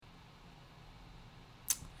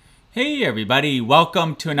Hey everybody,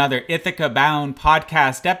 welcome to another Ithaca Bound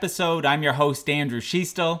podcast episode. I'm your host Andrew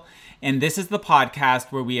Schiestel, and this is the podcast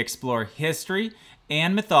where we explore history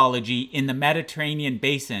and mythology in the Mediterranean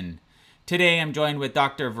basin. Today I'm joined with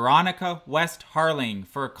Dr. Veronica West Harling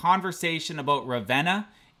for a conversation about Ravenna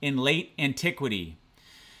in late antiquity.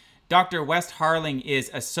 Dr. West Harling is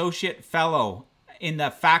Associate Fellow in the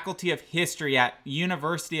Faculty of History at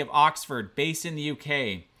University of Oxford, based in the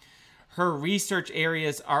UK. Her research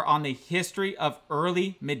areas are on the history of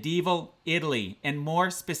early medieval Italy, and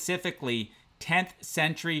more specifically, 10th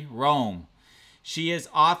century Rome. She is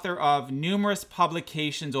author of numerous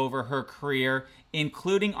publications over her career,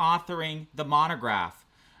 including authoring the monograph,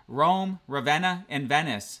 Rome, Ravenna, and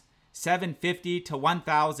Venice, 750 to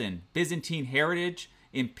 1000, Byzantine Heritage,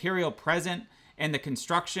 Imperial Present, and the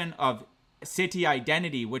Construction of City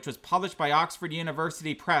Identity, which was published by Oxford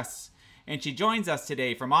University Press. And she joins us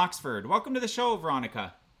today from Oxford. Welcome to the show,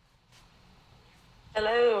 Veronica.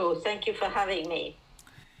 Hello, thank you for having me.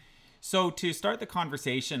 So to start the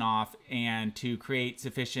conversation off and to create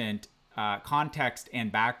sufficient context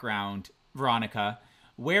and background, Veronica,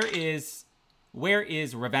 where is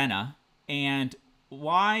Ravenna, and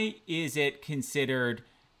why is it considered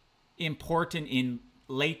important in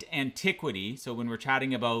late antiquity? So when we're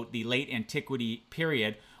chatting about the late antiquity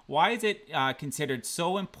period, why is it considered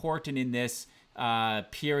so important in this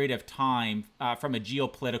period of time from a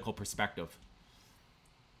geopolitical perspective?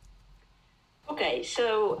 Okay,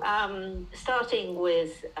 so starting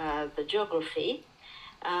with the geography,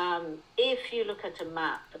 if you look at a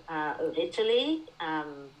map of Italy,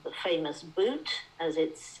 the famous boot, as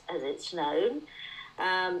it's known,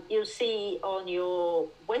 you'll see on your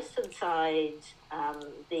western side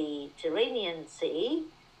the Tyrrhenian Sea,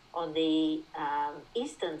 on the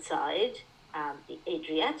eastern side the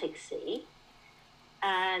Adriatic Sea,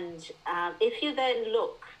 and if you then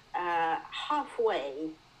look halfway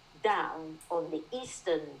down on the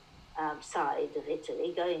eastern side of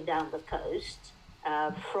Italy, going down the coast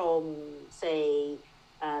from, say,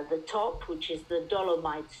 the top, which is the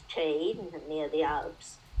Dolomite chain near the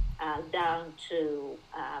Alps, down to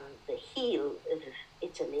the heel of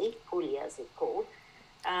Italy, Puglia as it's called,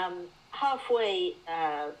 halfway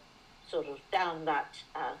sort of down that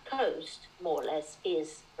coast, more or less,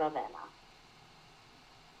 is Ravenna.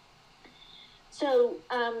 So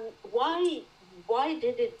why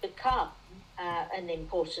did it become an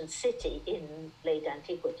important city in late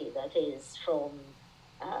antiquity, that is, from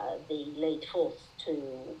the late 4th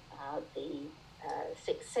to the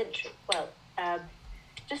 6th century? Well,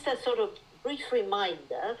 just a sort of brief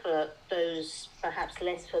reminder for those perhaps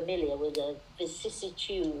less familiar with the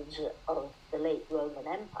vicissitudes of the late Roman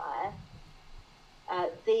Empire.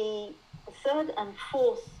 The 3rd and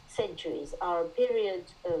 4th centuries are a period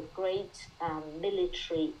of great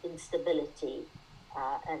military instability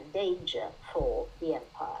and danger for the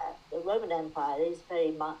empire. The Roman Empire is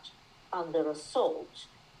very much under assault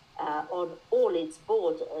on all its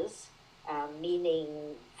borders,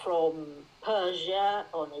 meaning from Persia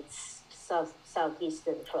on its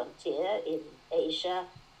southeastern frontier in Asia,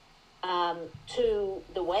 to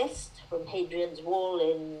the west from Hadrian's Wall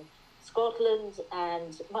in Scotland,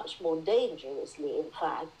 and much more dangerously, in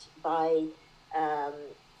fact, by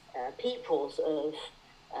peoples of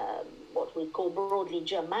what we call broadly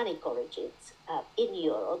Germanic origins in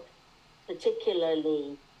Europe,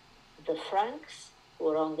 particularly the Franks, who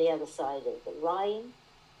are on the other side of the Rhine,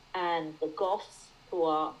 and the Goths, who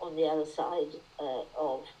are on the other side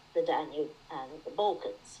of the Danube and the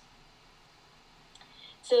Balkans.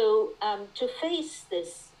 So to face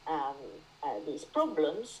these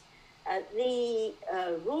problems, the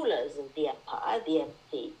rulers of the empire, the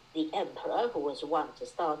emperor, who was one to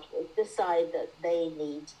start with, decide that they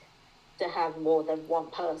need to have more than one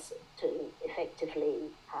person to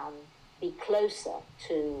effectively be closer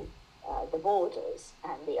to the borders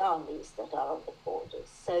and the armies that are on the borders.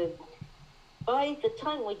 So by the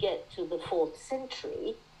time we get to the 4th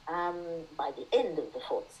century, by the end of the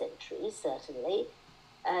 4th century, certainly,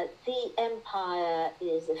 the empire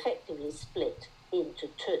is effectively split into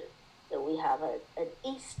two. So we have an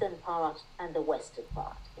eastern part and a western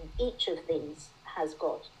part, and each of these has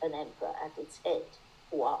got an emperor at its head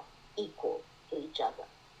who are equal to each other.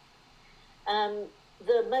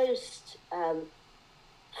 The most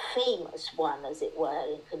famous one, as it were,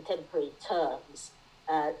 in contemporary terms,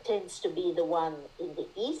 tends to be the one in the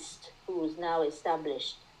east, who is now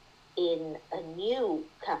established in a new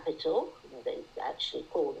capital, they actually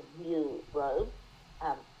call New Rome,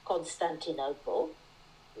 Constantinople,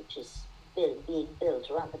 which is being built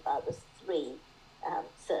around about the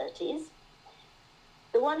 330s.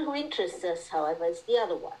 The one who interests us, however, is the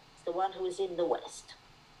other one. It's the one who is in the west.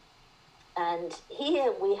 And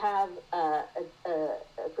here we have a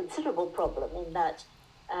considerable problem in that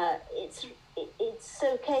it's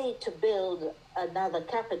okay to build another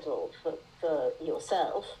capital for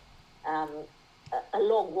yourself a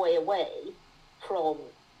long way away from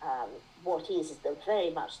what is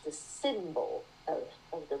very much the symbol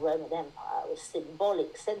of the Roman Empire, the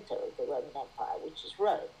symbolic center of the Roman Empire, which is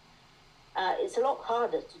Rome. It's a lot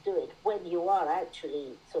harder to do it when you are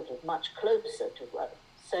actually sort of much closer to Rome.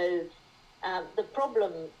 So the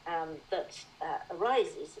problem that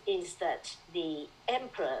arises is that the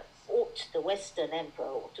Western emperor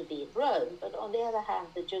ought to be in Rome, but on the other hand,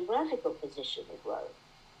 the geographical position of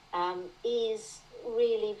Rome is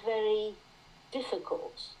really very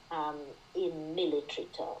difficult in military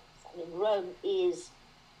terms. I mean, Rome is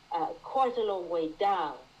quite a long way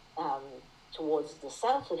down towards the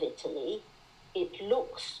south of Italy. It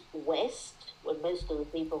looks west, when most of the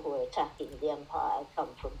people who are attacking the empire come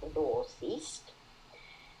from the northeast.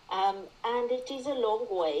 And it is a long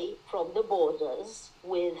way from the borders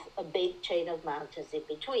with a big chain of mountains in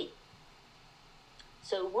between.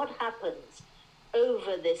 So what happens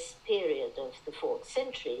over this period of the 4th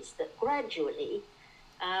century is that gradually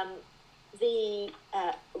the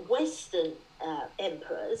Western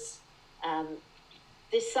emperors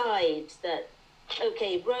decide that,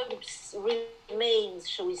 okay, Rome remains,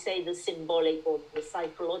 shall we say, the symbolic or the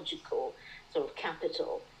psychological sort of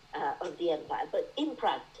capital of the empire. But in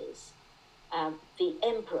practice, the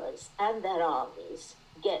emperors and their armies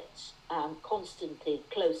get constantly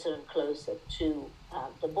closer and closer to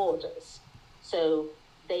the borders. So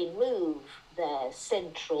they move their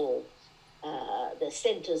centers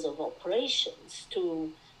of operations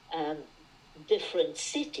to different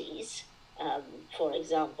cities. For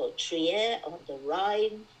example, Trier on the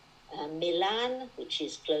Rhine, Milan, which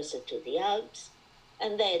is closer to the Alps,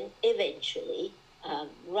 and then eventually,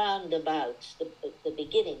 round about the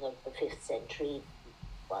beginning of the 5th century,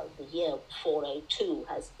 well, the year 402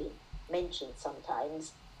 has been mentioned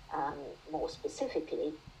sometimes, more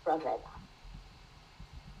specifically, Ravenna.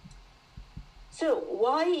 So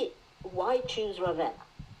why choose Ravenna?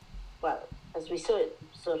 Well, as we saw it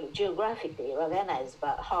sort of geographically, Ravenna is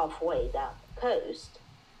about halfway down the coast.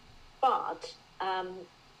 But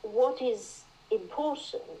what is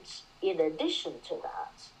important in addition to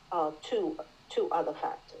that are two other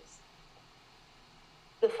factors.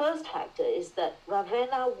 The first factor is that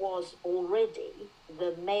Ravenna was already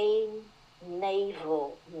the main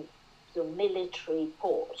naval, the military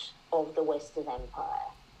port of the Western Empire,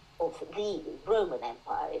 of the Roman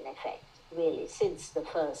Empire, in effect, really, since the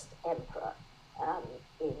first emperor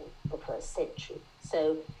in the 1st century.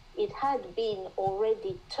 So it had been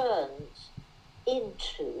already turned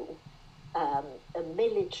into a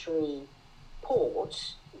military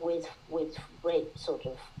port with great sort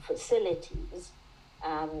of facilities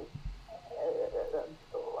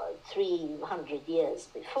 300 years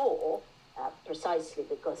before, precisely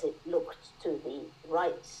because it looked to the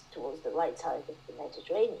right, towards the right side of the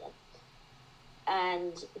Mediterranean.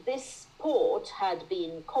 And this port had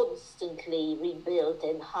been constantly rebuilt,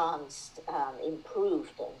 enhanced,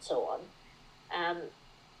 improved, and so on.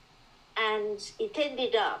 And it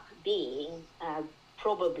ended up being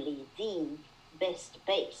probably the best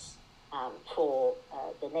base for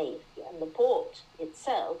the Navy. And the port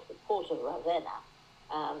itself, the port of Ravenna,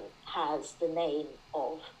 has the name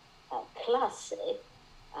of Classe,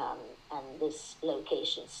 and this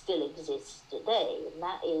location still exists today. And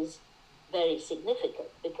that is very significant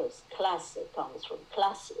because Classe comes from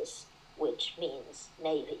classis, which means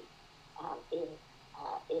navy in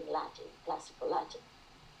Latin, classical Latin.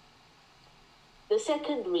 The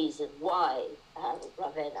second reason why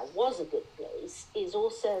Ravenna was a good place is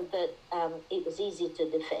also that it was easy to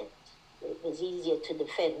defend. It was easier to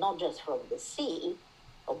defend not just from the sea,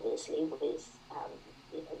 obviously, with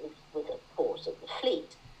a port of the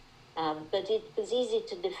fleet, but it was easy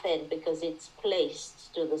to defend because it's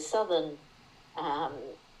placed to the southern,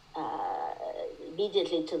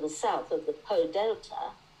 immediately to the south of the Po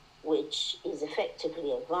Delta, which is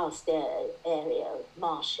effectively a vast area of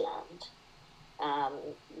marshland,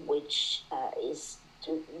 which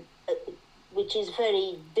is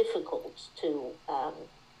very difficult to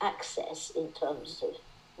access in terms of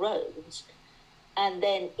roads. And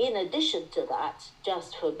then, in addition to that,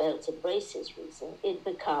 just for belts and braces reason, it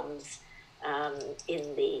becomes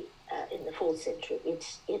in the 4th century,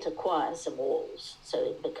 it acquires some walls, so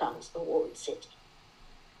it becomes a walled city.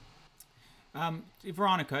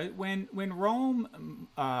 Veronica, when Rome,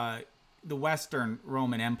 the Western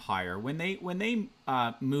Roman Empire, when they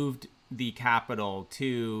moved the capital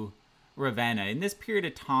to Ravenna. In this period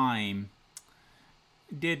of time,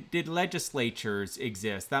 did legislatures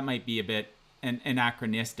exist? That might be a bit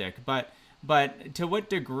anachronistic, but to what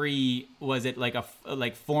degree was it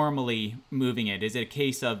like formally moving it? Is it a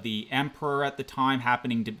case of the emperor at the time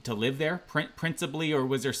happening to live there principally, or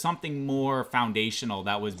was there something more foundational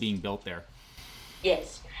that was being built there?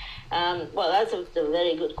 Yes. Well, that's a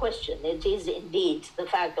very good question. It is indeed the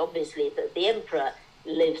fact, obviously, that the emperor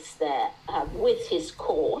lives there with his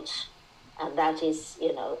court, and that is,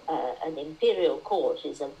 an imperial court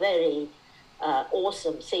is a very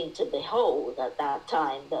awesome thing to behold at that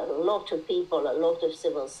time. There are a lot of people, a lot of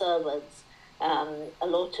civil servants, a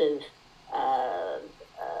lot of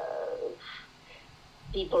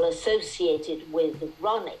people associated with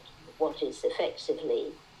running what is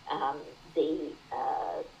effectively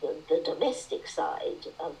the domestic side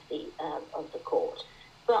of the court.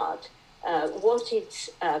 But what it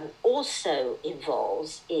also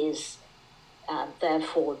involves is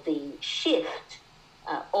therefore the shift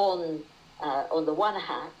on the one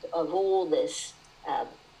hand of all this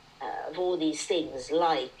of all these things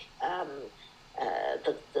like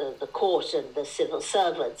the court and the civil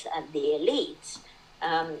servants and the elites,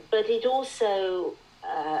 but it also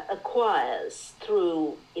acquires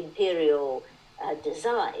through imperial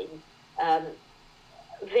design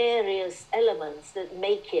various elements that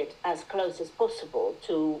make it as close as possible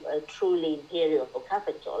to a truly imperial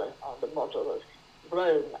capital on the model of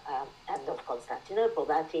Rome and of Constantinople.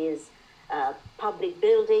 That is public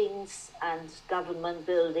buildings and government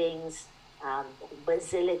buildings,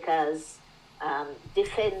 basilicas,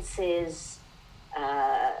 defenses,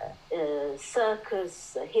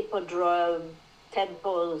 circus, hippodrome,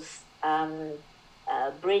 temples,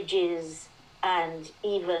 bridges, and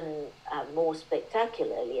even more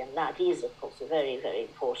spectacularly, and that is, of course, a very, very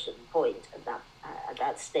important point at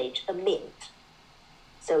that stage, a mint.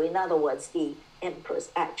 So, in other words, the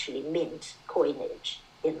emperors actually mint coinage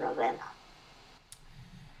in Ravenna.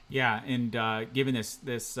 Yeah, and given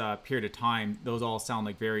this period of time, those all sound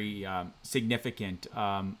like very significant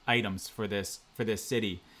items for this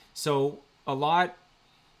city. So a lot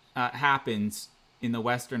happens in the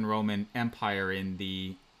Western Roman Empire in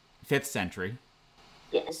the 5th century.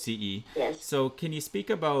 Yes. CE. Yes. So can you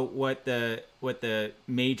speak about what the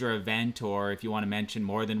major event, or if you want to mention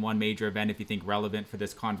more than one major event, if you think relevant for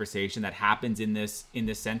this conversation, that happens in this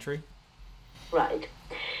century? Right.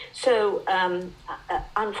 So,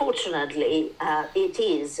 unfortunately, it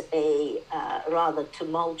is a rather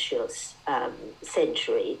tumultuous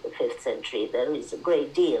century, the 5th century. There is a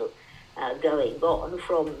great deal going on,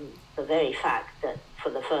 from the very fact that for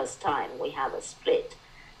the first time we have a split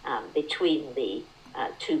between the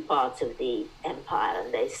two parts of the empire,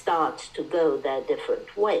 and they start to go their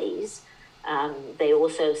different ways. They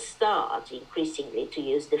also start increasingly to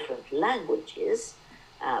use different languages,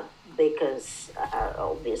 because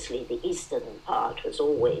obviously the eastern part was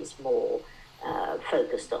always more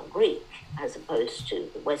focused on Greek, as opposed to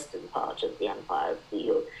the western part of the empire,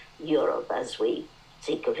 Europe as we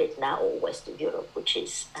think of it now, or Western Europe, which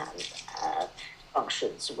is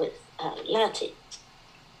functions with Latin.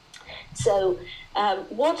 So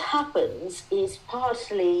what happens is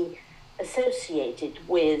partly associated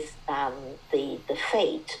with the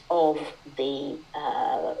fate of the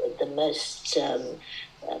most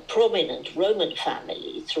prominent Roman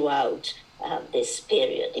family throughout this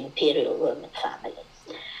period, imperial Roman family.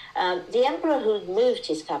 The emperor who moved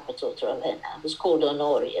his capital to Ravenna was called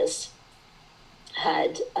Honorius,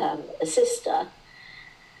 had a sister,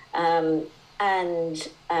 and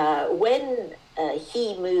when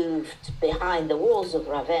he moved behind the walls of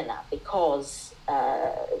Ravenna, because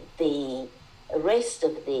the rest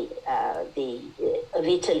of of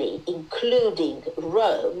Italy, including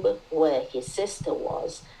Rome, where his sister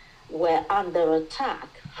was, were under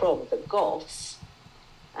attack from the Goths,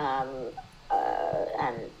 and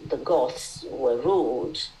the Goths were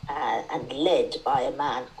ruled and led by a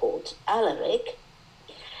man called Alaric.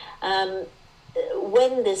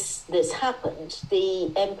 When this happened,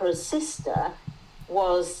 the emperor's sister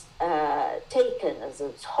was taken as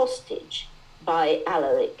a hostage by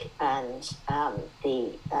Alaric and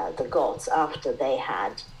the Goths after they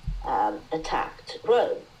had attacked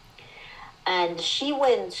Rome. And she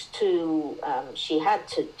went to, she had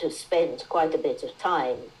to spend quite a bit of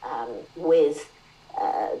time with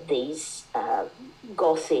these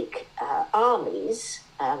Gothic armies,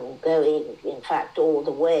 going, in fact, all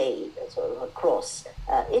the way sort of across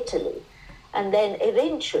Italy. And then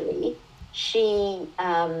eventually she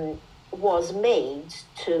was made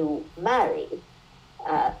to marry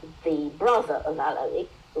the brother of Alaric,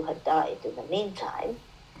 who had died in the meantime.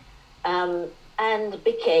 and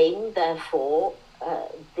became, therefore,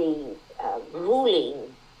 the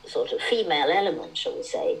ruling sort of female element, shall we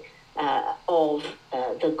say, of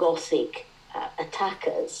the Gothic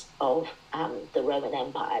attackers of the Roman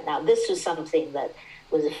Empire. Now, this was something that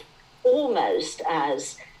was almost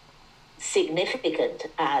as significant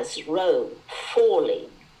as Rome falling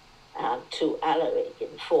to Alaric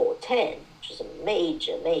in 410, which was a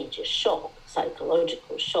major, major shock,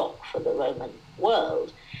 psychological shock for the Roman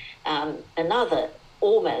world. Another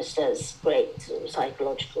almost as great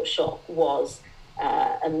psychological shock was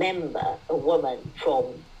a woman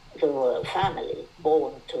from the royal family,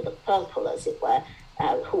 born to the purple, as it were,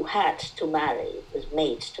 who had to marry, was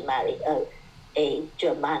made to marry a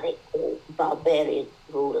Germanic or barbarian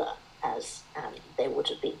ruler, as they would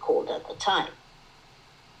have been called at the time.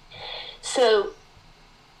 So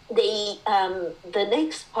the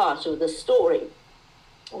next part of the story,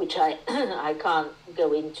 which I I can't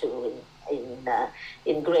go into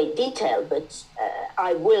in great detail, but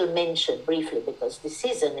I will mention briefly because this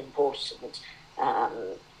is an important,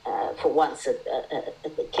 for once,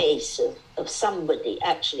 the case of somebody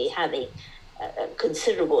actually having a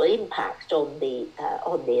considerable impact on the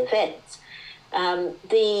events.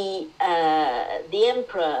 The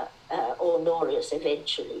emperor Honorius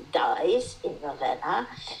eventually dies in Ravenna,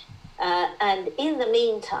 and in the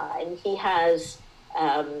meantime he has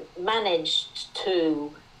managed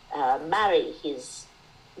to marry his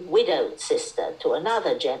widowed sister to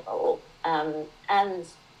another general, and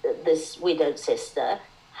this widowed sister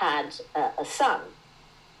had a son.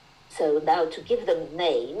 So now, to give them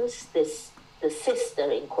names, the sister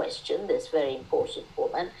in question, this very important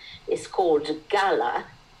woman, is called Galla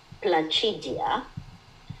Placidia,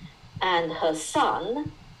 and her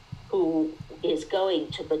son, who is going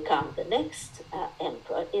to become the next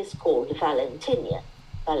emperor, is called Valentinian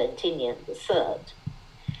III.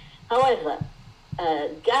 However,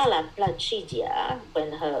 Galla Placidia,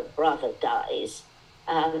 when her brother dies,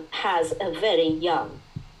 has a very young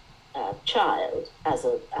child as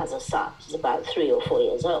a son. He's about 3 or 4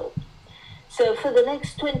 years old. So for the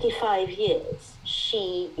next 25 years,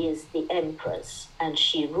 she is the empress, and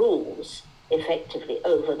she rules effectively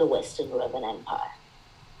over the Western Roman Empire.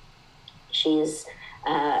 She's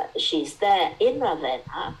there in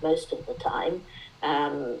Ravenna most of the time.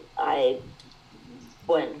 I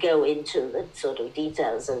won't go into the sort of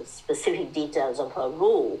specific details of her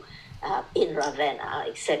rule in Ravenna,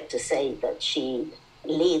 except to say that she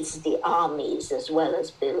leads the armies as well as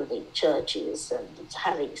building churches and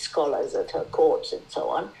having scholars at her court and so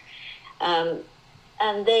on.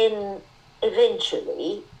 And then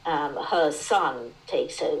eventually her son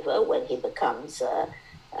takes over when he becomes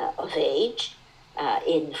of age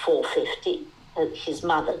in 450. His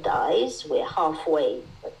mother dies. We're halfway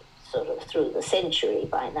sort of through the century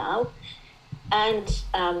by now. And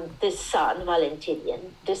this son,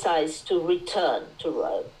 Valentinian, decides to return to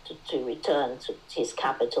Rome, to return to his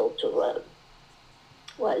capital, to Rome.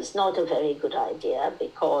 Well, it's not a very good idea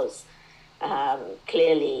because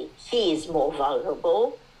clearly he is more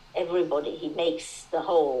vulnerable. He makes the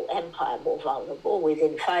whole empire more vulnerable.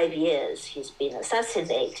 Within 5 years, he's been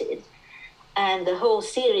assassinated. And the whole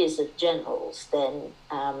series of generals then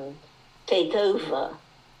take over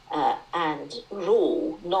and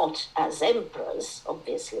rule, not as emperors,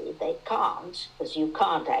 obviously they can't, because you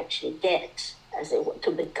can't actually get, as it were,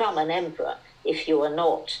 to become an emperor if you are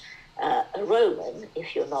not a Roman,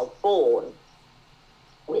 if you're not born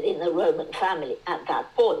within the Roman family at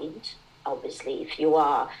that point. Obviously, if you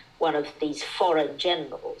are one of these foreign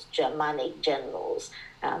generals, Germanic generals,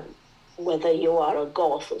 whether you are a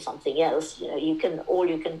Goth or something else, all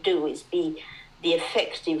you can do is be the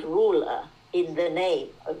effective ruler in the name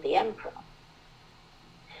of the emperor.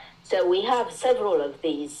 So we have several of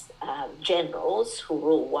these generals who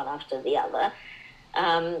rule one after the other,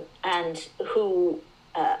 and who,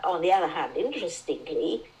 on the other hand,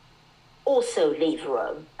 interestingly, also leave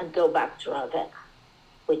Rome and go back to Ravenna,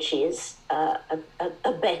 which is a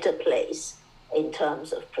better place in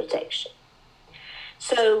terms of protection.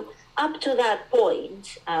 So up to that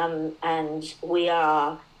point, and we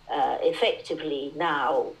are effectively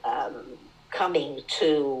now coming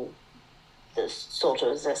to the sort of,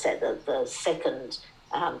 as I said, the second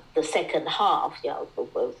half.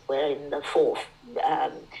 We're in the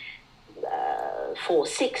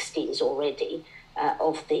 460s already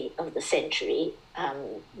of the century.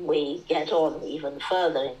 We get on even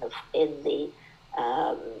further in the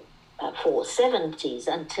 470s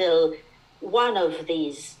until one of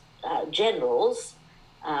these generals,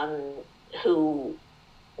 who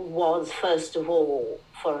was first of all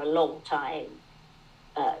for a long time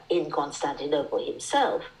in Constantinople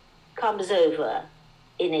himself, comes over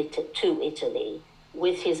to Italy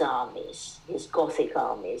with his armies, his Gothic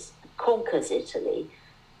armies, conquers Italy,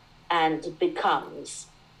 and becomes,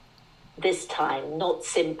 this time, not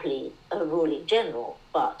simply a ruling general,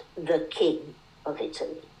 but the king of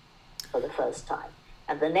Italy for the first time.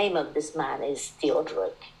 And the name of this man is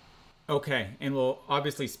Theodoric. Okay, and we'll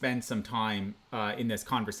obviously spend some time in this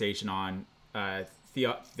conversation on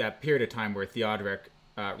that period of time where Theodoric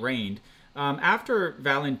reigned. After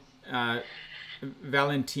Valentinian,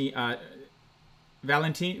 Yes,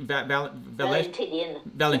 thank you.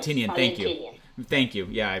 Valentinian. Thank you.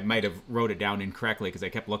 Yeah, I might have wrote it down incorrectly because I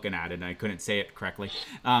kept looking at it and I couldn't say it correctly.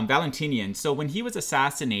 Valentinian. So when he was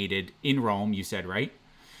assassinated in Rome, you said, right?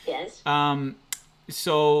 Yes.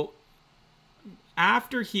 So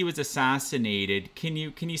after he was assassinated, can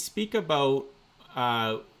you speak about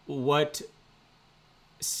what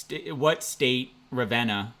state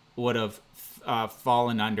Ravenna would have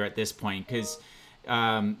fallen under at this point? Because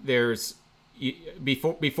there's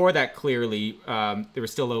before that, clearly there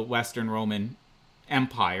was still a Western Roman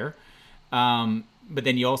Empire, but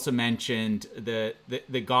then you also mentioned the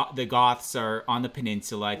Goths are on the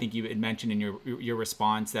peninsula. I think you had mentioned in your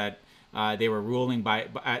response that they were ruling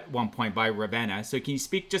at one point by Ravenna. So can you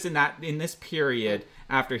speak just in this period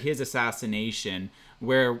after his assassination,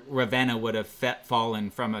 where Ravenna would have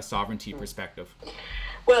fallen from a sovereignty perspective?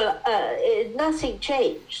 Well, nothing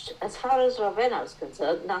changed. As far as Ravenna is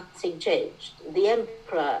concerned, nothing changed. The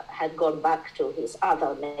emperor had gone back to his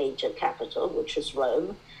other major capital, which was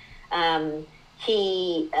Rome.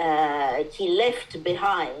 He left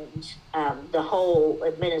behind the whole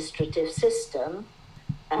administrative system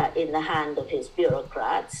in the hand of his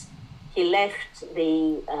bureaucrats. He left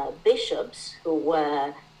the bishops, who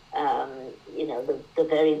were the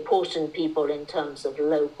very important people in terms of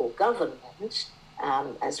local government,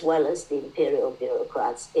 as well as the imperial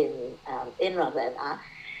bureaucrats in Ravenna.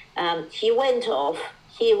 He went off.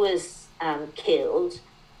 He was killed.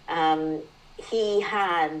 He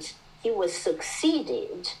was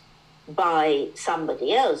succeeded by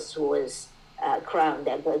somebody else who was crowned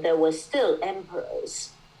emperor. There were still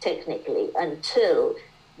emperors, technically, until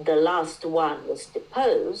the last one was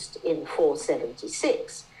deposed in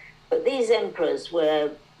 476. But these emperors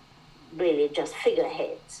were really just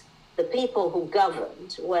figureheads. The people who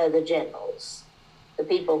governed were the generals, the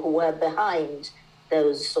people who were behind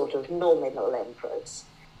those sort of nominal emperors.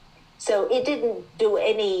 So it didn't do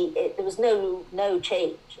there was no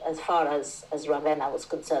change as far as Ravenna was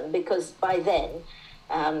concerned, because by then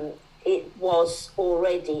it was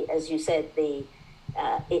already, as you said,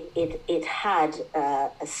 it had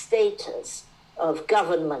a status of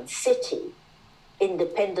government city,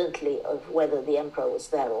 independently of whether the emperor was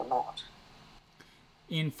there or not.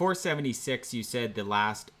 In 476, you said the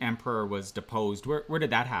last emperor was deposed. Where did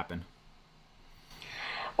that happen?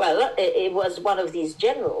 Well, it was one of these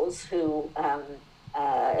generals who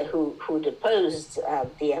deposed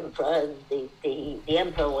the emperor. The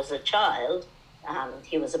emperor was a child.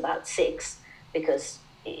 He was about 6, because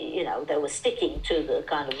they were sticking to the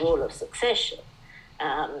kind of rule of succession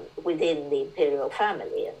within the imperial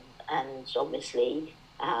family, and obviously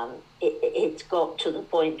it got to the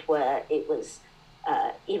point where it was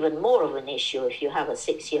even more of an issue if you have a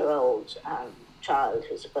 6-year-old child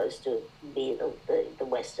who's supposed to be the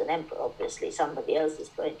Western emperor. Obviously, somebody else is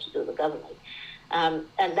going to do the governing. And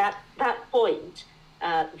at that point,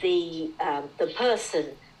 the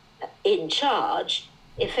person in charge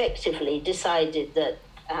effectively decided that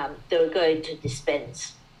they were going to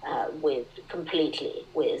dispense completely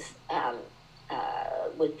with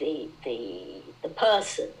the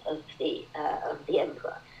person of the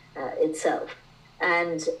emperor itself.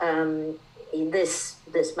 And this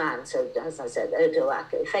man, so as I said,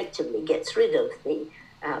 Odoacer, effectively gets rid of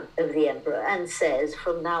the emperor and says,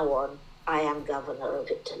 from now on, I am governor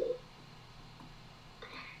of Italy.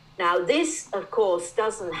 Now, this, of course,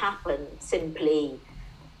 doesn't happen simply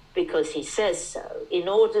because he says so. In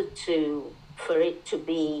order for it to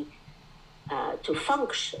be to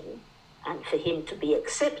function and for him to be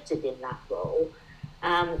accepted in that role,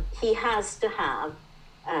 he has to have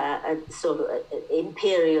a sort of an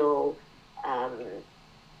imperial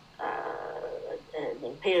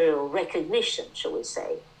recognition, shall we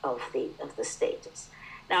say, of the status.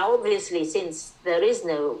 Now, obviously, since there is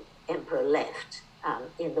no emperor left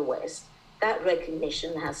in the West, that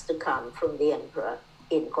recognition has to come from the emperor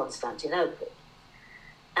in Constantinople.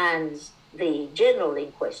 And the general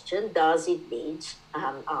in question does indeed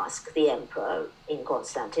ask the emperor in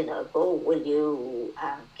Constantinople, will you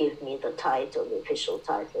give me the title, the official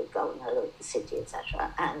title of governor of the city,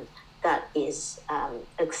 etc. And that is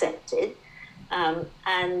accepted.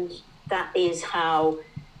 And that is how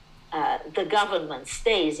the government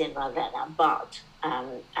stays in Ravenna, but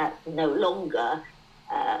no longer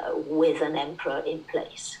with an emperor in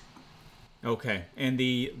place. Okay, and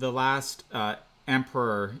the last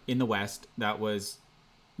emperor in the West that was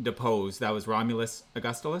deposed, that was Romulus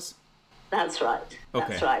Augustulus? That's right.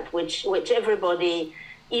 That's Okay. right. Which everybody,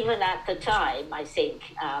 even at the time, I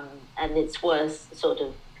think, and it's worth sort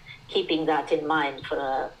of keeping that in mind for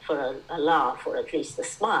a laugh or at least a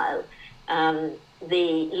smile.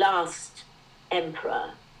 The last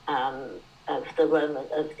emperor of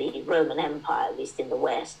the Roman Empire, at least in the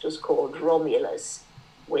West, was called Romulus,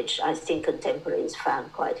 which I think contemporaries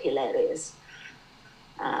found quite hilarious,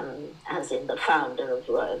 as in the founder of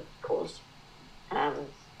Rome, of course.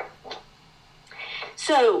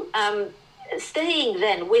 So, staying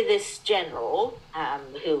then with this general,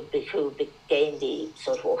 who became the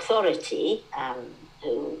sort of authority,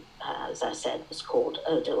 who, as I said, was called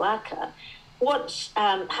Odoacer, what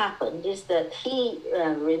happened is that he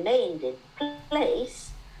remained in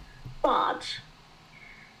place, but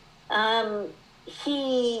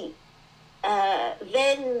he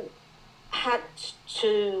then had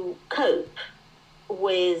to cope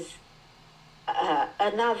with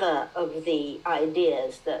another of the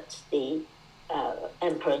ideas that the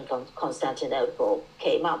emperor in Constantinople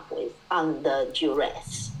came up with under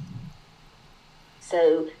duress.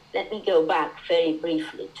 So let me go back very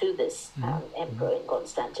briefly to this emperor in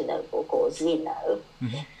Constantinople called Zeno.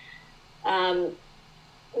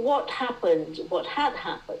 What had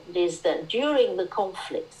happened is that during the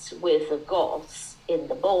conflicts with the Goths in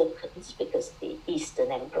the Balkans, because the Eastern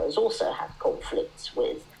emperors also had conflicts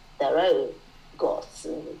with their own Goths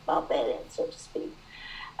and barbarians, so to speak.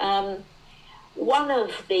 One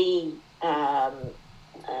of the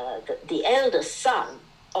eldest son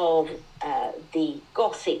of the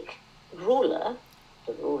Gothic ruler,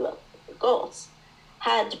 the ruler of the Goths,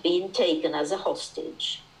 had been taken as a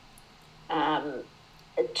hostage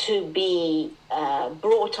to be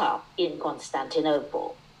brought up in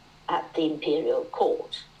Constantinople at the imperial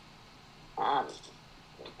court.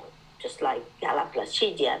 Just like Galla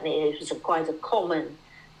Placidia, it was quite a common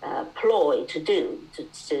ploy to do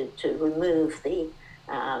to remove the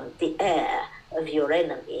heir of your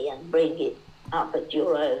enemy and bring it up at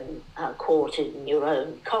your own court in your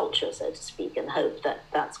own culture, so to speak, and hope that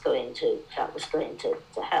that was going to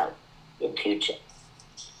help in future.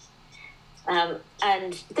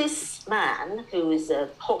 And this man, who is a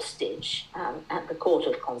hostage at the court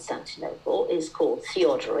of Constantinople, is called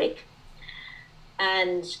Theodoric.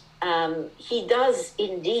 And he does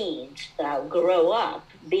indeed grow up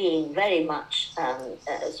being very much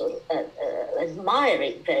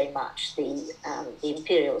admiring very much the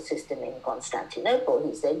imperial system in Constantinople.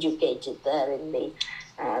 He's educated there in the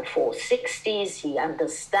 460s. He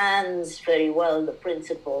understands very well the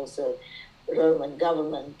principles of Roman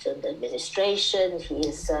government and administration.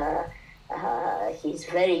 He's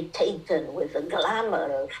very taken with the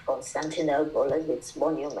glamour of Constantinople and its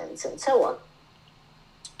monuments and so on.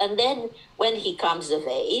 And then when he comes of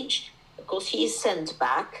age, of course, he is sent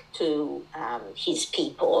back to his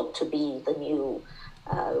people to be the new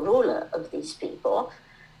ruler of these people.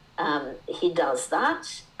 He does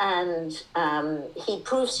that, and he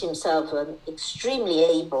proves himself an extremely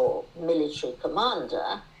able military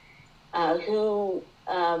commander who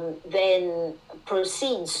then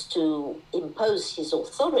proceeds to impose his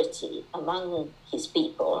authority among his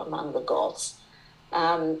people, among the Goths,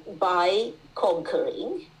 by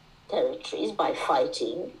conquering territories, by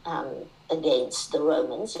fighting against the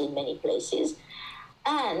Romans in many places,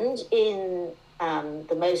 and in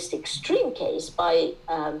the most extreme case, by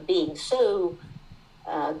being so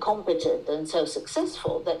competent and so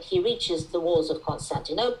successful that he reaches the walls of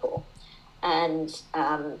Constantinople and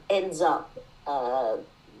ends up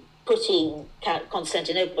putting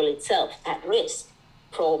Constantinople itself at risk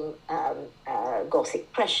from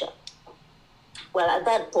Gothic pressure. Well, at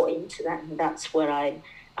that point, that's where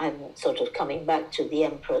I'm sort of coming back to the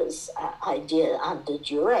emperor's idea under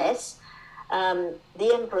duress. The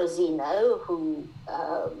Emperor Zeno, who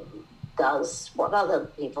does what other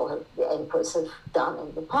the emperors have done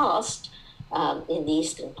in the past, in the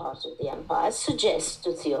eastern part of the empire, suggests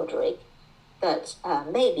to Theodoric that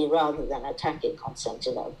maybe rather than attacking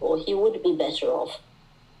Constantinople, he would be better off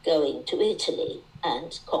going to Italy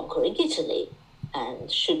and conquering Italy.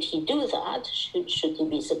 And should he do that, should he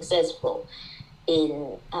be successful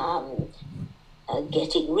in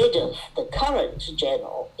getting rid of the current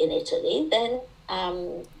general in Italy, then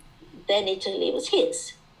Italy was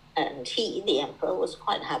his. And he, the emperor, was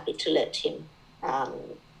quite happy to let him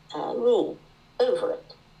rule over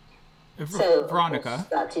it. So, Veronica,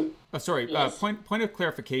 of course, sorry. yes. Point of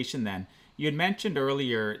clarification. Then you had mentioned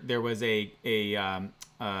earlier there was it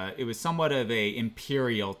was somewhat of a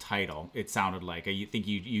imperial title. It sounded like you think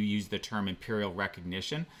you used the term imperial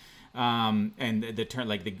recognition, and the term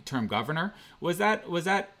like the term governor was that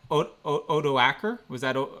Odoacer? Was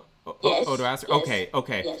that Yes, Odoacer? yes,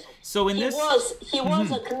 Okay. yes. So in this, He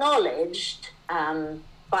was acknowledged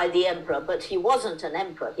by the emperor, but he wasn't an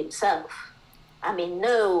emperor himself. I mean,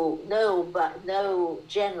 no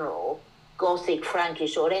general, Gothic,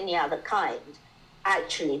 Frankish, or any other kind,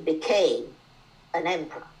 actually became an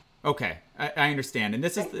emperor. okay, I understand, and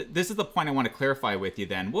this is the point I want to clarify with you.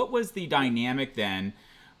 Then, what was the dynamic then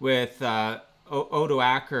with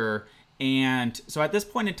Odoacer? And so, at this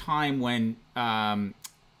point in time, when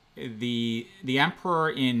the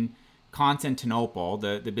emperor in Constantinople,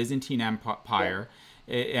 the Byzantine Empire,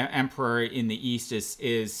 emperor in the east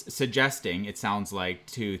is suggesting, it sounds like,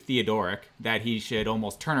 to Theodoric that he should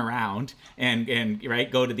almost turn around and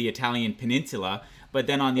right go to the Italian peninsula. But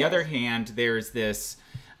then on the other hand, there's this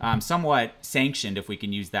somewhat sanctioned, if we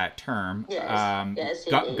can use that term,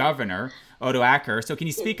 governor Odoacer. So can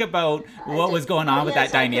you speak about what was going on with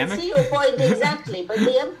that dynamic? I can see your point exactly, but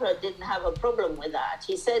the emperor didn't have a problem with that.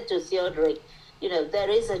 He said to Theodoric, there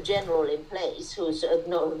is a general in place who's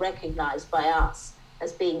recognized by us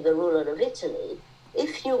as being the ruler of Italy.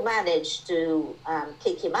 If you manage to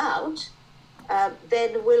kick him out,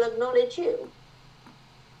 then we'll acknowledge you.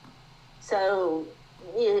 So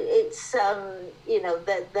it's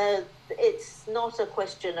it's not a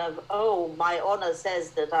question of, oh, my honor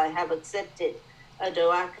says that I have accepted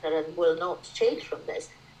Odoacer and will not change from this.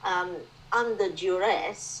 Under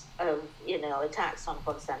duress of attacks on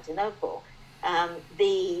Constantinople,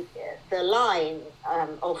 the line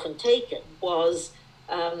often taken was,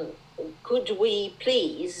 could we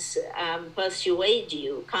please persuade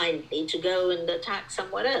you kindly to go and attack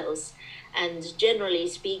somewhere else? And generally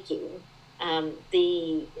speaking,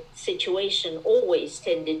 the situation always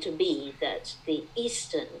tended to be that the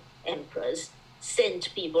Eastern emperors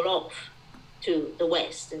sent people off to the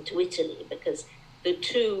West and to Italy, because the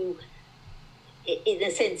two, in a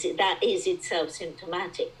sense, that is itself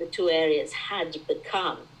symptomatic. The two areas had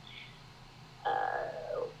become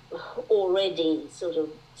already sort of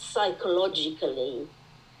psychologically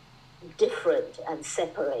different and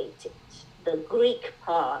separated. The Greek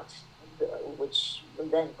part, which was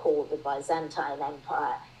then called the Byzantine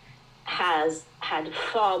Empire, has had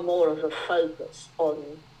far more of a focus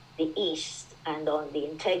on the East and on the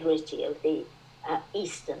integrity of the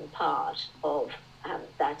eastern part of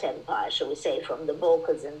that empire, shall we say, from the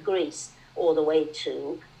Balkans and Greece all the way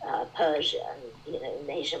to Persia and in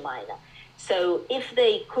Asia Minor. So if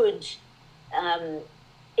they could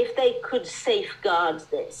safeguard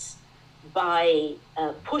this by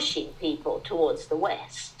pushing people towards the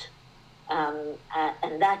West, and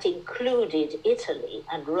that included Italy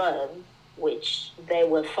and Rome, which they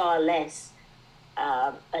were far less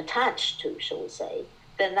attached to, shall we say,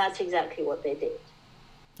 then that's exactly what they did.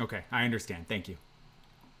 Okay, I understand. Thank you.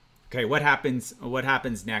 Okay, what happens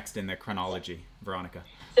next in the chronology, Veronica?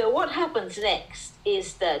 So what happens next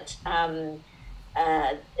is that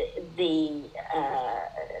that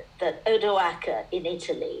Odoacer in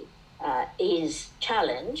Italy is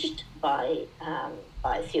challenged by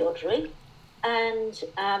Theodoric, and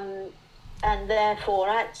therefore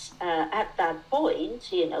at that point,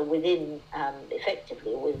 within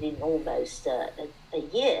almost a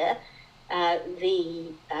year,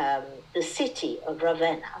 the city of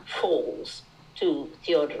Ravenna falls to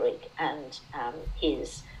Theodoric and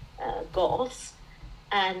his Goths,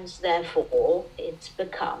 and therefore it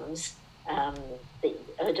becomes the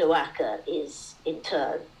Odoacer is in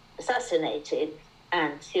turn assassinated,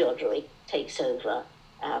 and Theodoric takes over,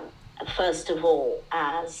 first of all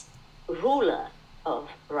as ruler of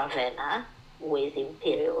Ravenna with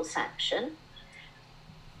imperial sanction,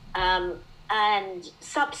 and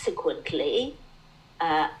subsequently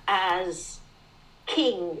as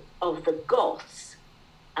king of the Goths,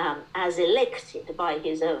 as elected by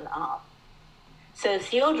his own arm. So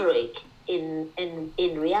Theodoric, in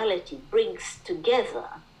reality, brings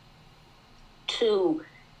together two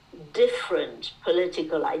different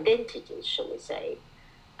political identities, shall we say,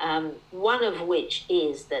 one of which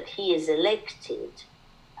is that he is elected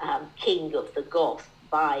king of the Goths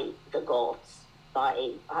by the Goths,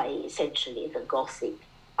 by essentially the Gothic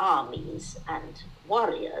armies and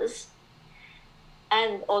warriors.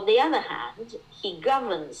 And on the other hand, he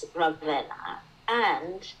governs Ravenna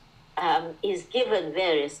and is given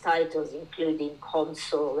various titles, including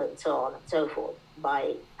consul and so on and so forth,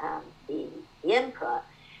 by the emperor.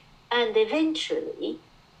 And eventually,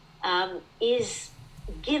 is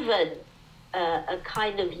given a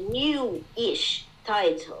kind of new-ish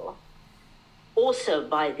title also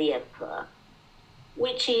by the emperor,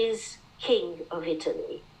 which is King of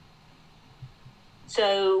Italy.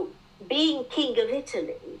 So being King of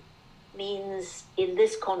Italy means, in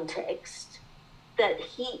this context, that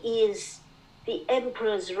he is the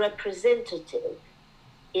emperor's representative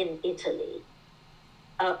in Italy,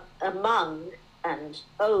 among and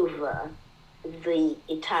over the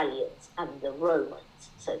Italians and the Romans,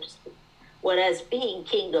 so to speak. Whereas being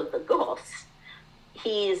king of the Goths,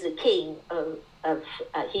 he is the king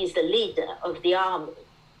he's the leader of the army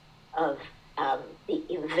of the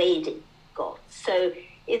invading Goths. So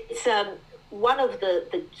it's one of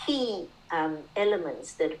the key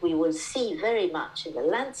elements that we will see very much in the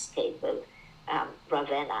landscape of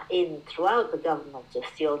Ravenna throughout the government of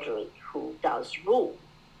Theodoric, who does rule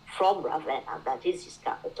from Ravenna, that is his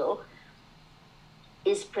capital,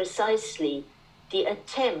 is precisely the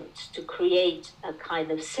attempt to create a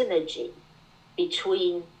kind of synergy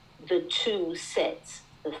between the two sets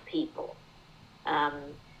of people.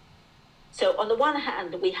 So on the one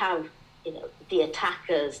hand, we have, the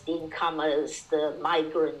attackers, the incomers, the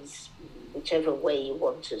migrants, whichever way you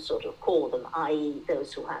want to sort of call them, i.e.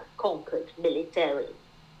 those who have conquered militarily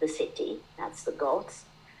the city, that's the Goths.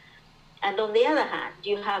 And on the other hand,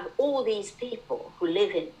 you have all these people who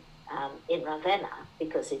live in Ravenna,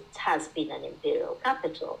 because it has been an imperial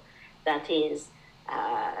capital, that is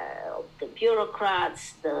the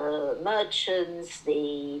bureaucrats, the merchants,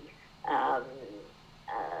 the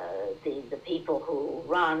people who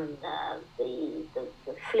run the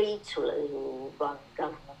fleet, who run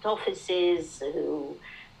government offices, who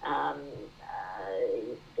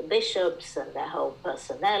the bishops and their whole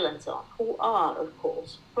personnel and so on, who are, of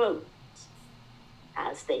course, Romans,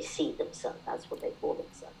 as they see themselves. That's what they call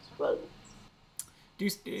themselves, Romans.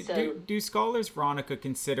 Do scholars, Veronica,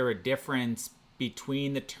 consider a difference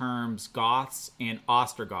between the terms Goths and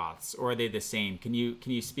Ostrogoths, or are they the same? Can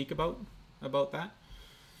you speak about that?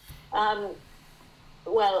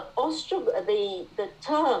 Well, the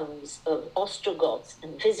terms of Ostrogoths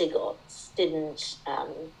and Visigoths didn't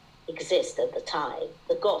exist at the time.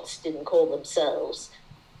 The Goths didn't call themselves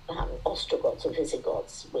Ostrogoths or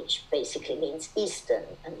Visigoths, which basically means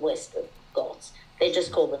Eastern and Western Goths. They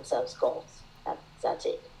just called themselves Goths. That's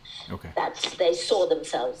it. Okay. They saw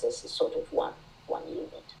themselves as a sort of one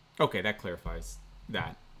unit. Okay, that clarifies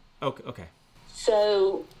that. Okay.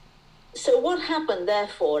 So what happened,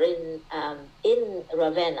 therefore, in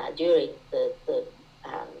Ravenna during the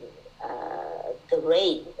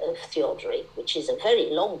reign of Theodoric, which is a very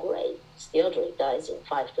long reign? Theodoric dies in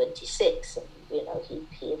 526, and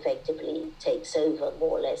he effectively takes over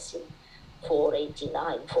more or less in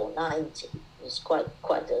 489, 490. It was quite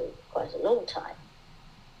a long time.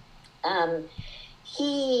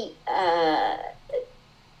 He,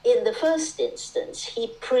 in the first instance, he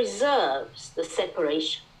preserves the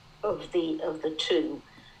separation of the two.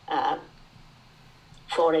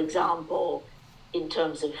 For example, in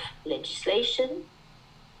terms of legislation,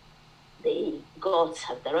 the Goths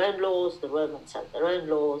have their own laws, the Romans have their own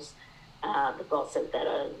laws, the Goths have their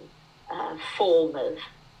own form of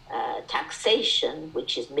taxation,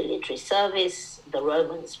 which is military service. The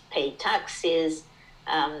Romans pay taxes,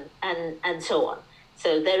 and so on.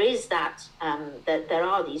 So there is that there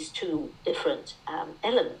are these two different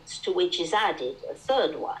elements, to which is added a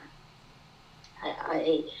third one.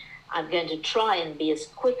 I'm going to try and be as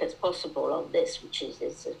quick as possible on this, which is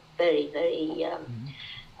a very, very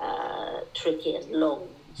tricky and long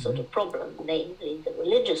sort of problem, namely the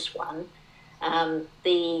religious one.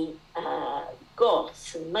 The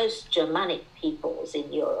Goths and most Germanic peoples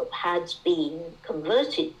in Europe had been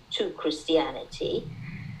converted to Christianity,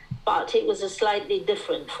 but it was a slightly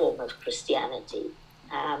different form of Christianity,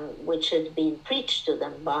 which had been preached to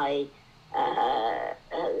them by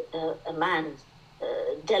a man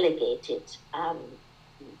delegated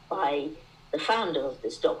by the founder of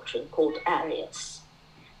this doctrine called Arius.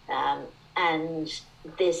 And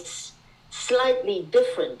this slightly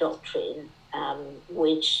different doctrine,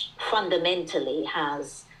 which fundamentally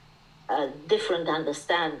has a different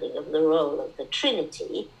understanding of the role of the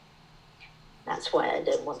Trinity. That's why I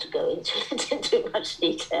don't want to go into it in too much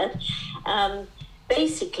detail.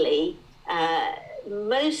 Basically,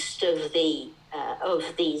 most of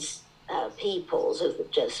these peoples, of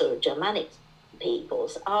the sort of Germanic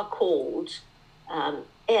peoples, are called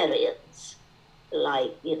Arians,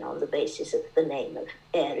 like, on the basis of the name of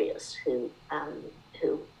Arius, who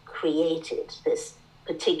created this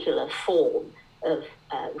particular form of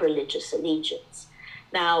religious allegiance.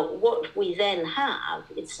 Now, what we then have,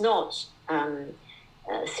 it's not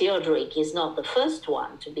Theodoric is not the first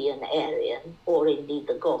one to be an Arian, or indeed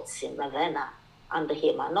the Goths in Ravenna under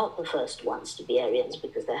him are not the first ones to be Arians,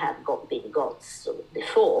 because there had been Goths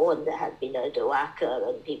before, and there had been Odoacer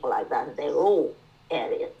and people like that, and they were all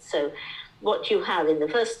Arians. So what you have in the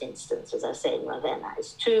first instance, as I say, in Ravenna,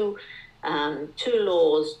 is two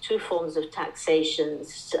laws, two forms of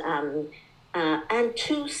taxations, and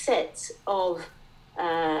two sets of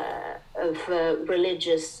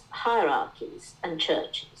religious hierarchies and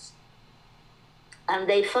churches. And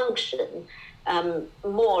they function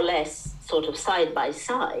more or less sort of side by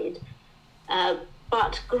side,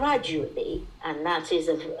 but gradually, and that is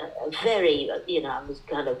a very, I was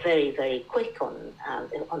kind of very, very quick on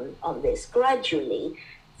this. Gradually,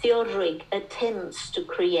 Theodoric attempts to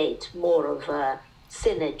create more of a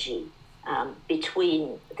synergy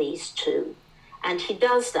between these two. And he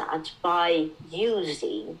does that by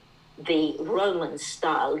using the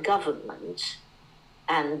Roman-style government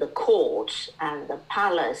and the court and the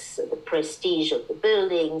palace, the prestige of the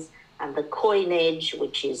buildings, and the coinage,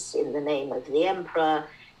 which is in the name of the emperor,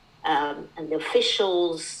 and the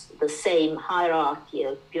officials, the same hierarchy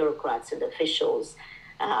of bureaucrats and officials,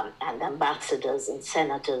 and ambassadors and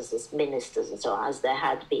senators as ministers and so on, as there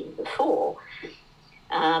had been before.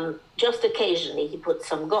 Just occasionally he puts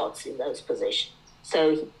some Goths in those positions.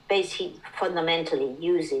 So he basically fundamentally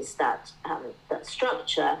uses that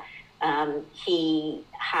structure. He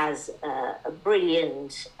has a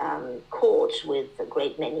brilliant court with a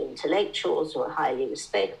great many intellectuals who are highly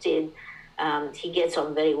respected. He gets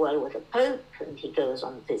on very well with the Pope, and he goes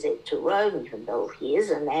on a visit to Rome, even though he is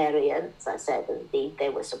an Arian, as I said, and they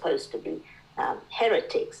were supposed to be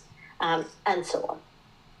heretics, and so on.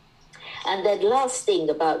 And then last thing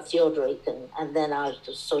about Theodoric, and then I'll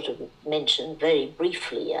just sort of mention very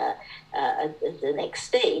briefly the next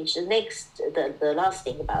stage. The last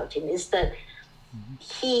thing about him is that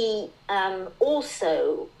he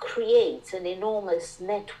also creates an enormous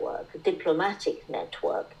network, a diplomatic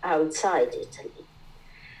network outside Italy.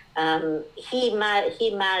 He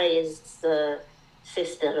marries the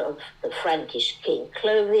sister of the Frankish king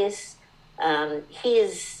Clovis.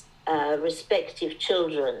 His respective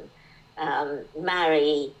children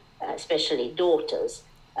marry, especially daughters,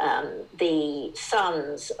 the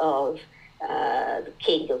sons of the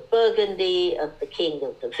king of Burgundy, of the king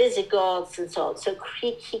of the Visigoths, and so on. So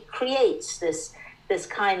he creates this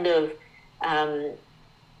kind of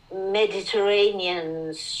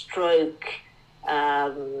Mediterranean stroke,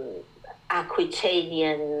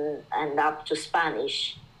 Aquitanian and up to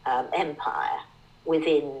Spanish empire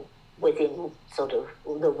within sort of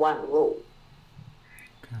the one rule.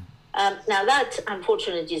 Now that,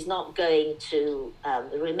 unfortunately, is not going to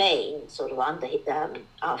remain sort of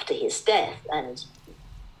after his death. And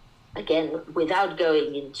again, without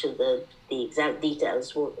going into the exact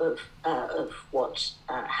details of what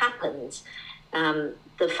happens,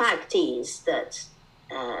 the fact is that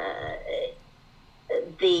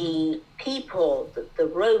the people, the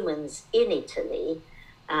Romans in Italy,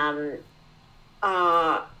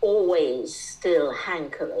 are always still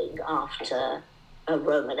hankering after a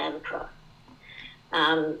Roman emperor.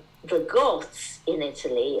 The Goths in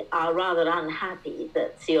Italy are rather unhappy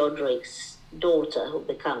that Theodoric's daughter, who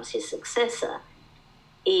becomes his successor,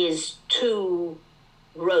 is too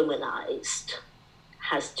Romanized,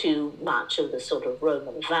 has too much of the sort of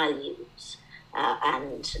Roman values,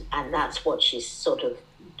 and that's what she sort of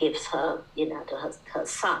gives her, to her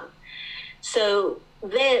son. So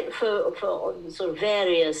there, for sort of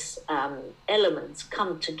various elements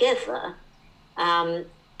come together.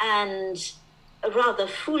 And rather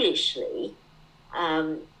foolishly,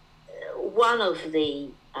 one of the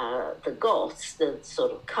Goths, the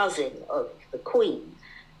sort of cousin of the queen,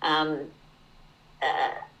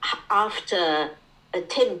 after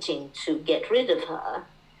attempting to get rid of her,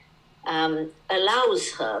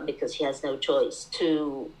 allows her, because he has no choice,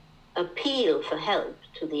 to appeal for help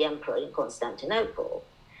to the emperor in Constantinople,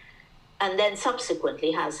 and then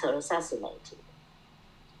subsequently has her assassinated.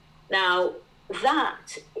 Now,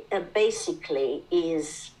 that basically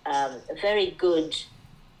is a very good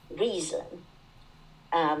reason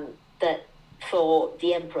that for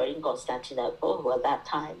the emperor in Constantinople, who at that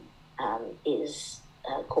time is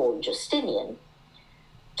called Justinian,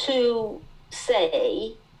 to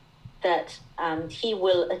say that he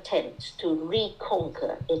will attempt to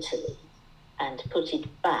reconquer Italy and put it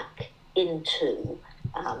back into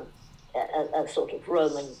a sort of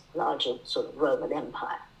larger sort of Roman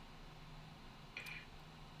empire.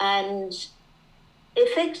 And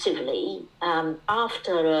effectively,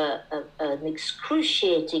 after an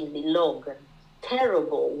excruciatingly long and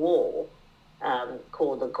terrible war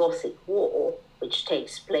called the Gothic War, which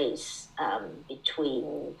takes place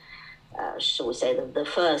between, shall we say, the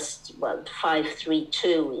first,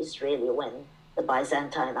 532 is really when the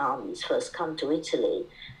Byzantine armies first come to Italy.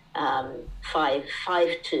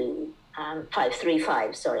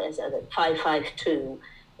 535, sorry, I said that 552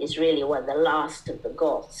 is really when the last of the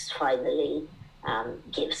Goths finally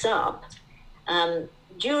gives up.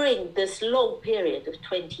 During this long period of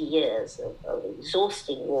 20 years of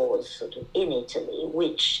exhausting wars sort of in Italy,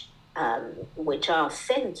 which are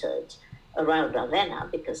centered around Ravenna,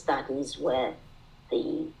 because that is where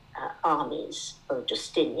the armies of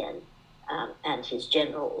Justinian and his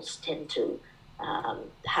generals tend to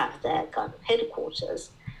have their kind of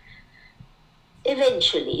headquarters.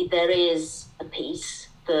 Eventually, there is a peace.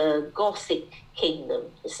 The Gothic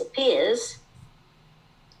kingdom disappears,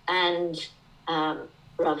 and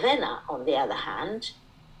Ravenna, on the other hand,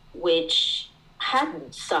 which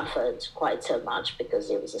hadn't suffered quite so much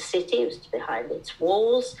because it was a city, it was behind its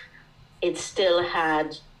walls, it still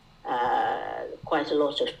had quite a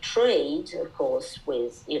lot of trade, of course,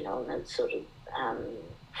 with, sort of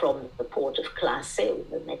from the port of Classe,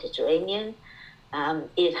 the Mediterranean.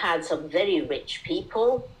 It had some very rich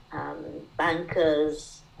people,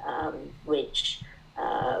 bankers, rich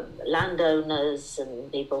landowners,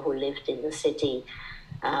 and people who lived in the city.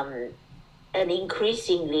 An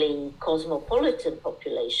increasingly cosmopolitan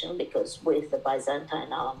population, because with the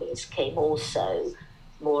Byzantine armies came also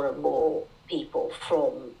more and more people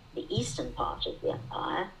from the eastern part of the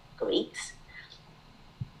empire, Greeks.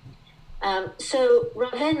 So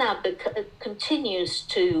Ravenna continues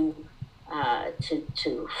to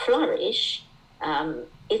flourish.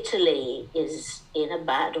 Italy is in a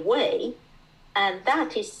bad way, and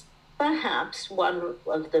that is perhaps one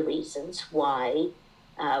of the reasons why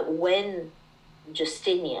when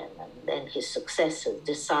Justinian and then his successors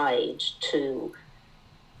decide to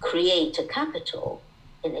create a capital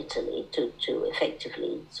in Italy, to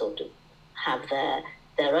effectively sort of have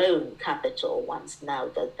their own capital once now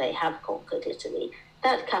that they have conquered Italy,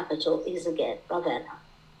 that capital is again Ravenna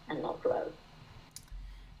and not Rome.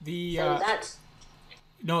 So that's...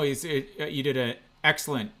 No, you did an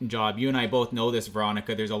excellent job. You and I both know this,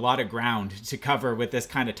 Veronica. There's a lot of ground to cover with this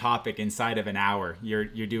kind of topic inside of an hour. You're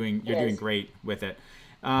doing great with it.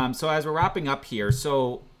 So as we're wrapping up here,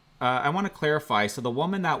 I want to clarify. So the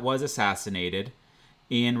woman that was assassinated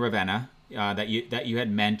in Ravenna, that you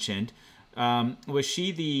had mentioned, was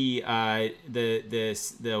she the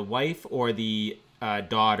wife or the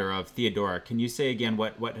daughter of Theodora? Can you say again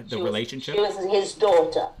what the relationship? She was his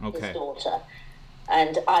daughter. Okay. His daughter.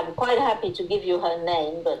 And I'm quite happy to give you her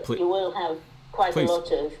name, but you will have quite a lot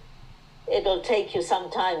of... It'll take you some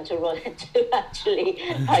time to actually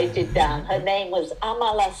write it down. Her name was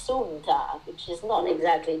Amalasuntha, which is not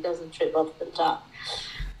exactly, doesn't trip off the tongue.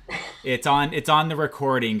 It's on the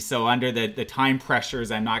recording, so under the time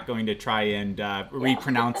pressures, I'm not going to try and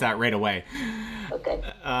repronounce that right away. Okay.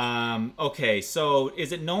 Okay, so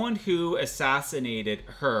is it known who assassinated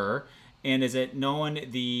her, and is it known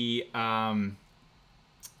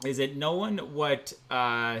what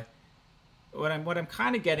I'm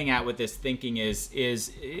kind of getting at with this thinking is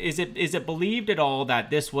it believed at all that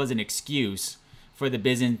this was an excuse for the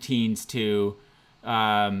Byzantines to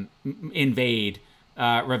invade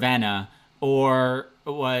Ravenna, or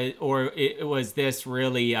was this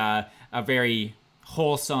really a very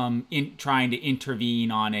wholesome trying to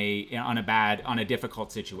intervene on a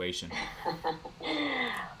difficult situation?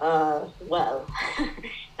 Well,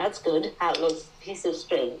 that's good. Outlaws piece of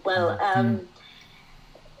string. Well,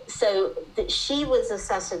 so she was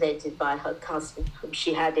assassinated by her cousin, whom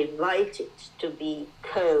she had invited to be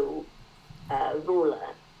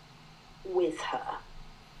co-ruler with her,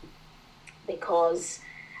 because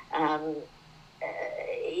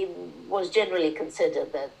it was generally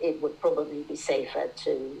considered that it would probably be safer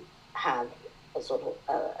to have a sort of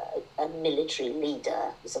a military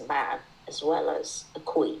leader as a man as well as a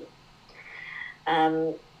queen.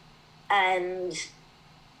 And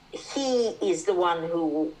he is the one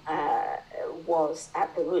who was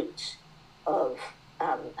at the root of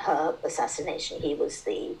her assassination. He was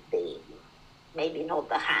the maybe not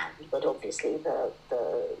the hand, but obviously the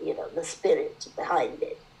spirit behind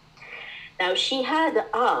it. Now, she had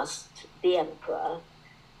asked the emperor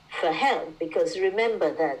for help, because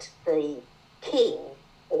remember that the king,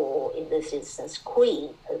 or in this instance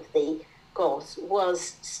queen of the Goths,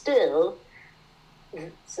 was still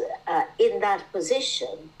in that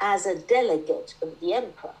position as a delegate of the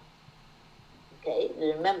emperor. Okay,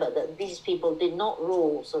 remember that these people did not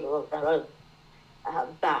rule sort of their own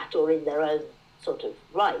bat or in their own sort of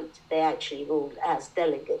right. They actually ruled as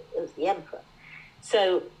delegate of the emperor.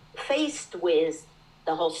 So faced with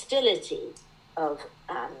the hostility of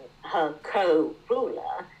her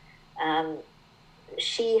co-ruler,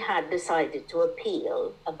 she had decided to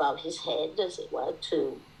appeal above his head, as it were,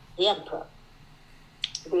 to the emperor.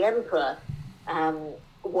 The emperor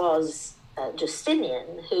was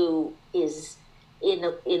Justinian, who is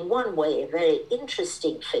in one way a very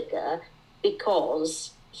interesting figure,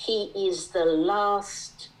 because he is the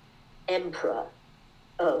last emperor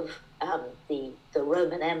of the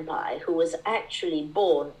Roman Empire who was actually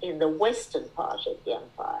born in the western part of the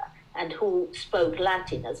empire and who spoke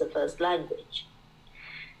Latin as a first language.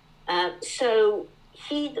 So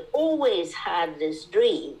he'd always had this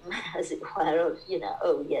dream, as it were, of,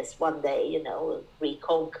 oh yes, one day, we'll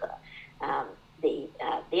reconquer the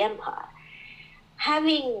empire.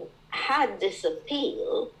 Having had this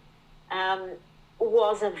appeal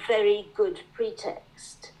was a very good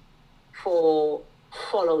pretext for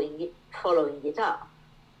following it up.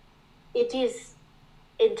 It is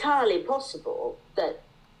entirely possible that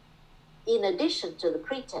in addition to the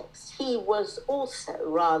pretext, he was also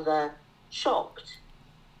rather shocked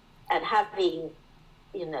at having,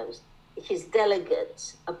 his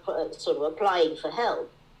delegates sort of applying for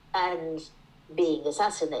help and being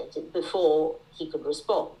assassinated before he could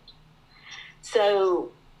respond.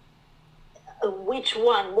 So which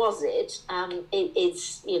one was it?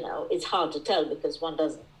 It's hard to tell because one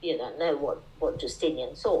doesn't, know what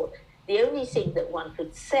Justinian thought. The only thing that one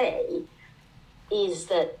could say is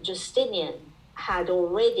that Justinian had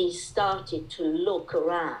already started to look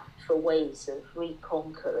around for ways of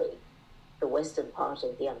reconquering the western part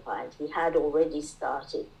of the empire. He had already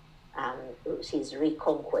started his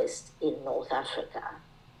reconquest in North Africa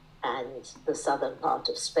and the southern part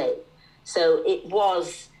of Spain. So it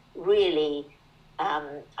was really,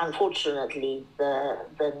 unfortunately, the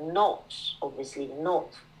obviously not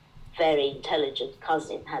very intelligent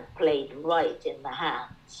cousin had played right in the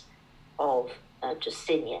hands of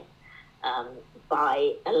Justinian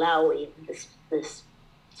by allowing this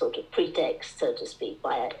sort of pretext, so to speak,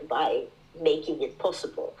 by making it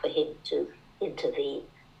possible for him to intervene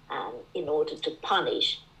in order to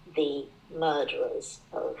punish the murderers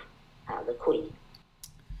of the Queen.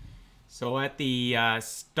 So at the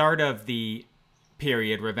start of the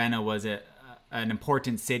period, Ravenna was an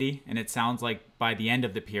important city, and it sounds like by the end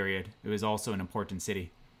of the period, it was also an important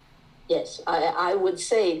city. Yes, I would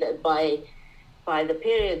say that by the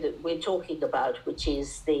period that we're talking about, which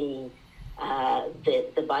is the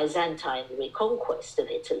Byzantine reconquest of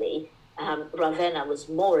Italy, Ravenna was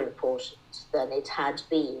more important than it had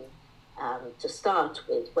been to start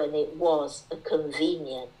with, when it was a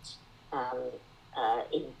convenient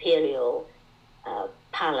imperial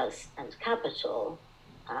palace and capital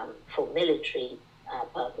for military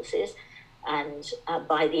purposes. And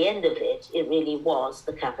by the end of it, it really was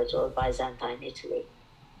the capital of Byzantine Italy.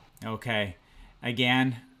 Okay.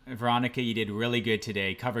 Again, Veronica, you did really good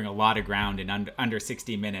today, covering a lot of ground in under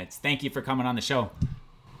 60 minutes. Thank you for coming on the show.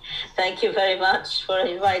 Thank you very much for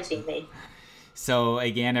inviting me. So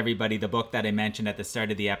again, everybody, the book that I mentioned at the start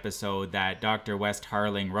of the episode that Dr. West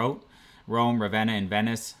Harling wrote, Rome, Ravenna, and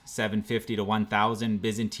Venice, 750 to 1000,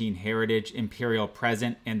 Byzantine Heritage, Imperial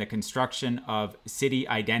Present, and the Construction of City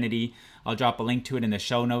Identity. I'll drop a link to it in the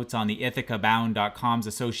show notes on the ithacabound.com's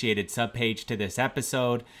associated subpage to this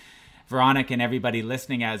episode. Veronica and everybody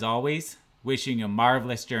listening, as always, wishing you a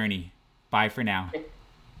marvelous journey. Bye for now.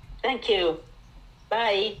 Thank you.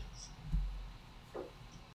 Bye.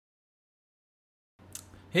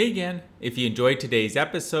 Hey again. If you enjoyed today's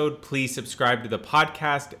episode, please subscribe to the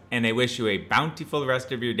podcast, and I wish you a bountiful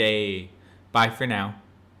rest of your day. Bye for now.